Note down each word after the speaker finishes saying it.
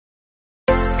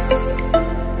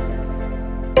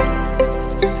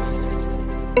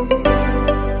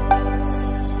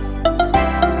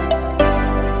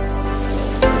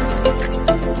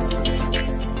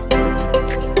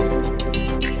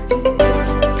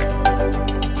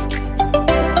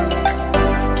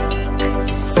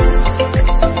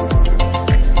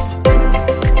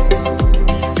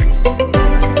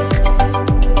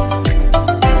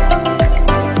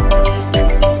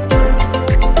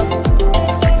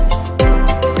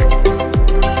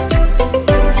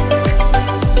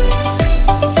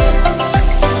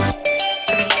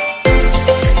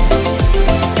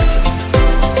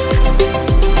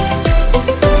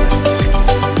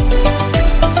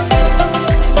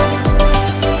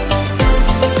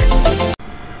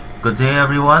Good day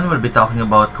everyone, we'll be talking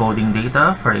about coding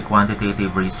data for a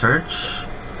quantitative research.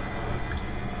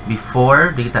 Before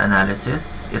data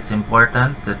analysis, it's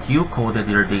important that you coded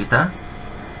your data,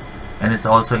 and it's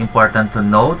also important to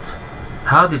note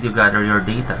how did you gather your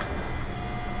data.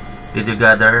 Did you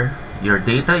gather your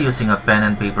data using a pen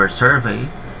and paper survey,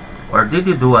 or did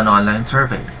you do an online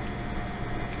survey?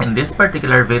 In this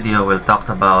particular video, we'll talk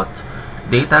about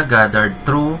data gathered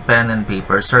through pen and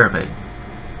paper survey.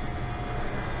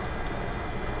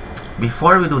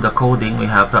 Before we do the coding, we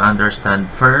have to understand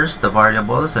first the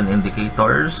variables and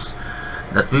indicators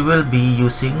that we will be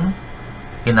using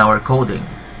in our coding.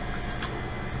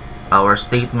 Our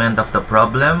statement of the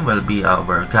problem will be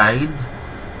our guide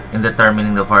in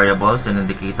determining the variables and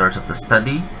indicators of the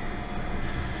study.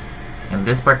 In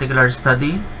this particular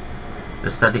study,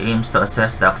 the study aims to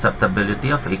assess the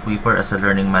acceptability of Equiper as a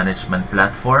learning management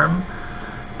platform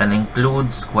and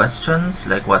includes questions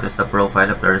like what is the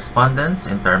profile of the respondents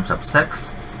in terms of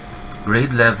sex,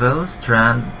 grade level,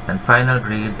 strand, and final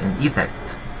grade in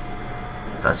e-tect.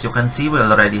 So as you can see, we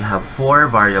already have 4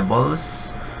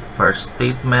 variables for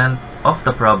statement of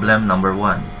the problem number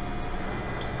 1.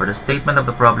 For the statement of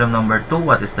the problem number 2,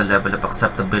 what is the level of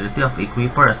acceptability of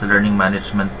Equiper as a learning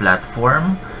management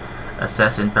platform,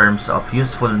 assessed in terms of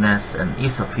usefulness and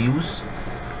ease of use.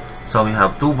 So we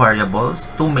have 2 variables,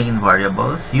 2 main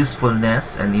variables,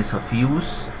 usefulness and ease of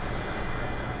use.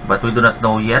 But we do not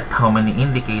know yet how many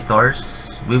indicators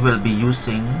we will be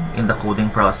using in the coding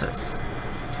process.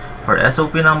 For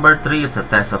SOP number 3, it's a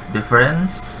test of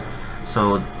difference.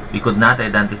 So we could not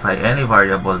identify any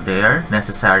variable there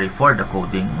necessary for the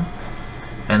coding.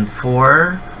 And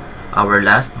for our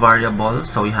last variable,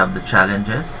 so we have the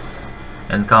challenges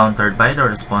encountered by the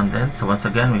respondents. So once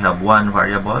again, we have 1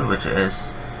 variable, which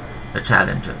is the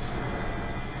challenges.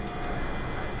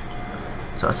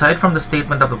 So aside from the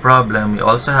statement of the problem, we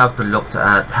also have to look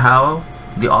at how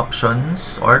the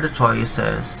options or the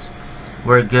choices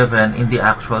were given in the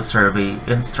actual survey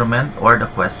instrument or the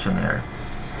questionnaire.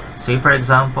 Say for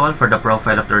example, for the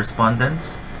profile of the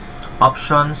respondents,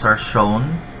 options are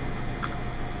shown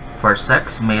for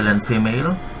sex, male and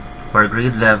female. For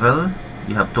grade level,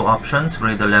 you have 2 options,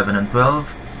 grade 11 and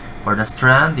 12. For the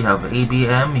strand, you have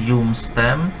ABM,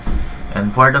 STEM.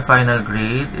 And for the final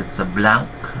grade, it's a blank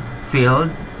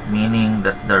field, meaning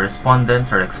that the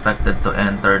respondents are expected to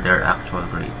enter their actual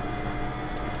grade.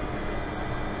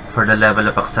 For the level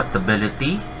of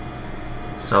acceptability,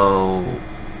 so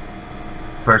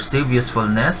perceived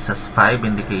usefulness has 5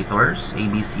 indicators, A,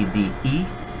 B, C, D, E.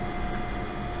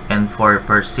 And for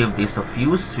perceived ease of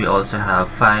use, we also have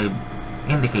 5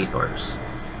 indicators.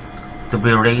 To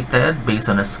be rated based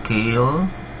on a scale,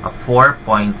 a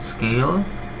 4-point scale,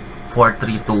 4,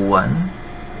 3, 2, 1,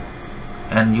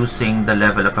 and using the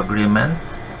level of agreement,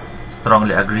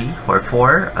 strongly agree for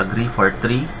 4, agree for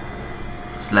 3,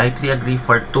 slightly agree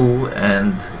for 2,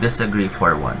 and disagree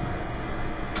for 1.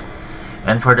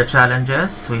 And for the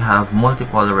challenges, we have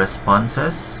multiple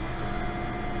responses,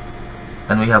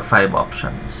 and we have 5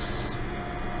 options.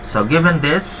 So given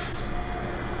this,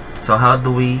 so how do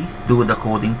we do the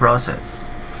coding process?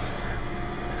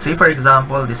 Say for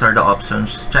example, these are the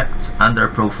options checked under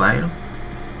profile.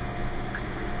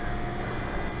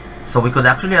 So we could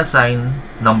actually assign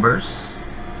numbers.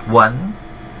 1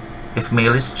 if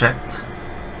male is checked.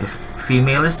 If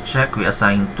female is checked, we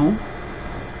assign 2.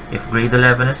 If grade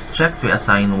 11 is checked, we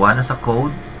assign 1 as a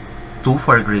code, 2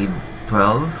 for grade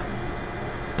 12.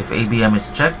 If ABM is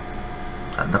checked,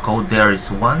 the code there is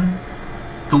 1,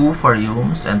 2 for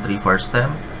UMS, and 3 for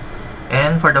STEM.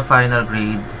 And for the final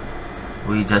grade,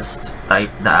 we just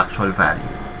type the actual value.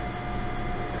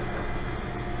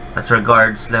 As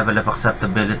regards level of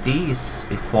acceptability, is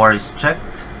if 4 is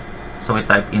checked, so we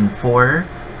type in 4.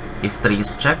 If 3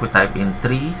 is checked, we type in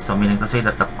 3. So meaning to say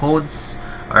that the codes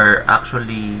are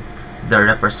actually the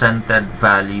represented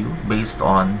value based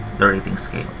on the rating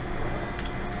scale.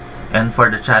 And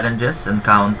for the challenges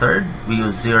encountered, we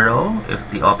use 0 if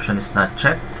the option is not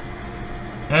checked,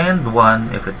 and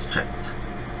 1 if it's checked.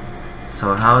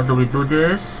 So how do we do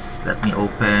this? Let me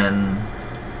open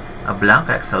a blank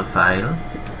Excel file.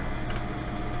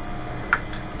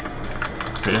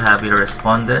 Say you have your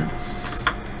respondents.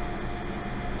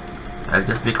 I'll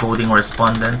just be coding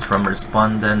respondents from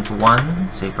respondent 1.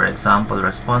 Say for example,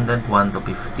 respondent 1 to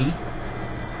 50.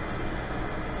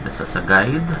 This is a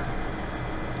guide.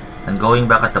 And going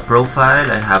back at the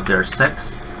profile, I have their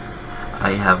sex.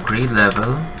 I have grade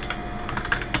level.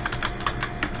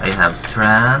 I have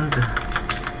strand.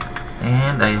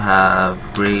 And I have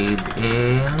grade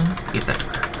in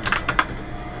e-tect.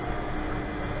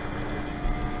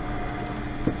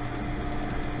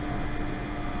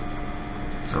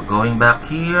 So going back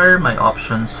here, my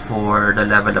options for the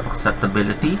level of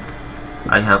acceptability,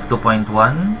 I have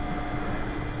 2.1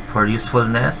 for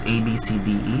usefulness, A, B, C,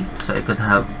 D, E. So I could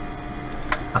have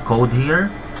a code here,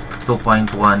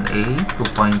 2.1A,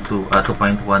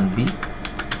 2.1B,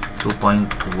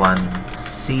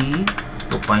 2.1C,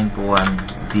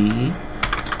 2.1D,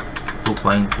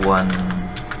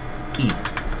 2.1E.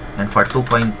 And for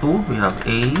 2.2, we have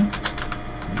A,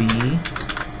 B,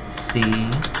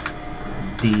 C,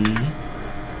 D,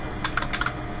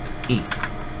 E.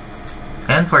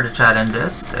 And for the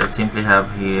challenges, I simply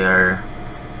have here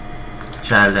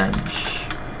challenge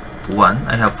 1.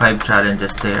 I have 5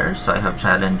 challenges there, so I have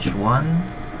challenge 1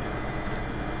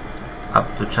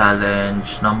 up to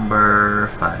challenge number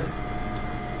 5.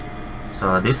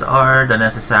 So these are the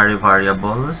necessary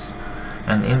variables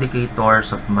and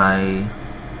indicators of my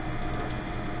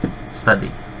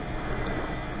study.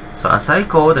 So as I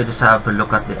code, I just have to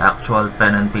look at the actual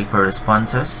pen and paper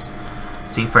responses.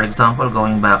 See, for example,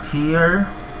 going back here,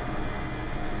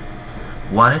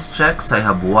 1 is checked, so I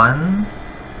have 1,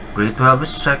 grade 12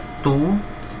 is checked 2,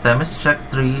 STEM is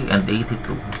checked 3, and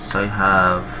 82. So I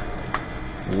have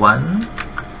 1,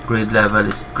 grade level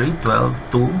is grade 12,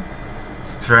 2,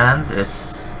 strand is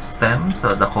STEM,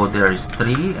 so the code there is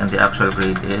 3, and the actual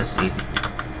grade is 82.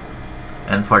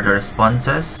 And for the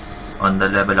responses on the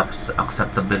level of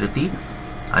acceptability,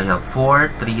 I have 4,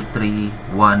 3, 3,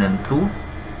 1, and 2.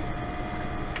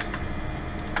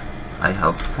 I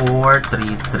have 4,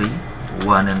 3, 3,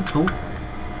 1, and 2.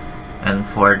 And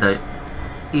for the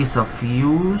ease of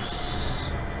use,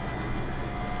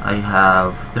 I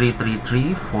have 3, 3,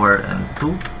 3, 4, and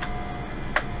 2.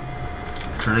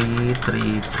 3,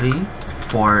 3, 3,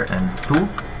 4, and 2.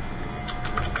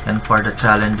 And for the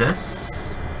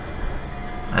challenges,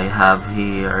 I have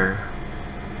here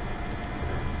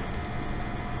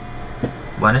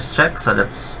 1 is checked, so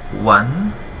that's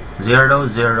 1, 0,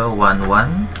 0, 1,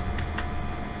 1.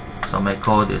 So my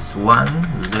code is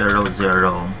 1, 0,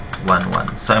 0, 1,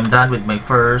 1. So I'm done with my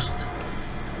first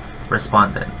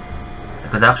respondent. I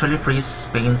could actually freeze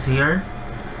panes here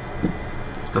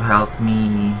to help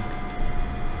me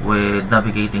with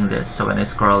navigating this. So when I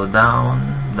scroll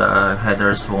down, the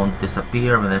headers won't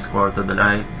disappear. When I scroll to the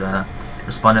right, the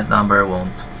respondent number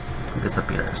won't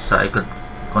disappear. So I could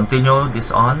continue this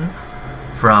on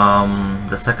from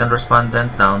the second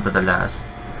respondent down to the last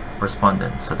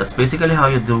respondent. So that's basically how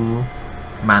you do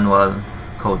manual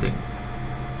coding.